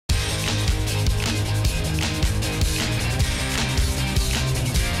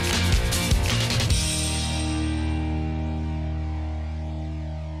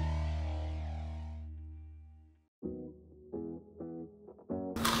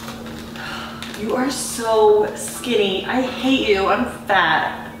You are so skinny. I hate you. I'm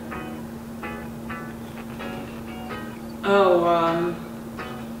fat. Oh,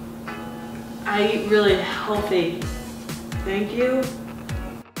 I eat really healthy. Thank you.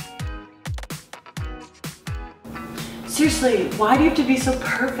 Seriously, why do you have to be so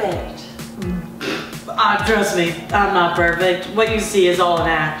perfect? Trust me, I'm not perfect. What you see is all an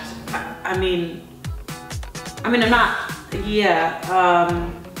act. I mean, I'm not, yeah,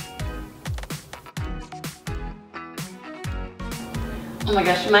 oh my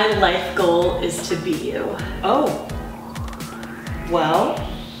gosh, my life goal is to be you. Oh, well,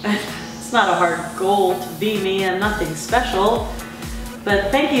 it's not a hard goal to be me. I'm nothing special, but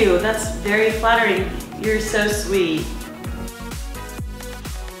thank you. That's very flattering. You're so sweet.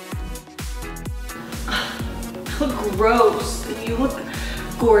 You look gross. You look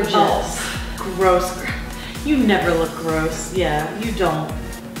gorgeous. Oh, gross. You never look gross. Yeah, you don't.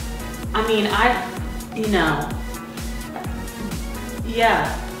 I mean,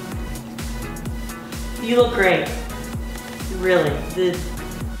 yeah. You look great. Really.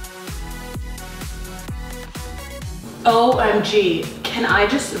 OMG, can I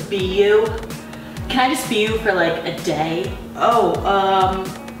just be you? Can I just be you for like a day? Oh,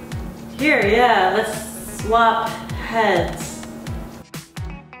 here, yeah, let's swap heads.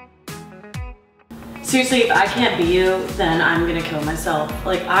 Seriously, if I can't be you, then I'm gonna kill myself.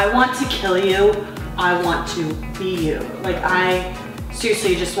 Like, I want to kill you. I want to be you. Like, I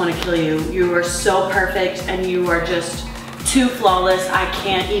seriously just want to kill you. You are so perfect and you are just too flawless. I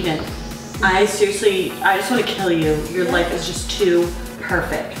can't even. I just want to kill you. Your life is just too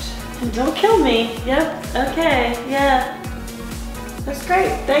perfect. And don't kill me. Yep, okay, yeah. That's great.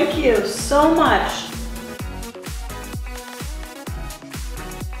 Thank you so much.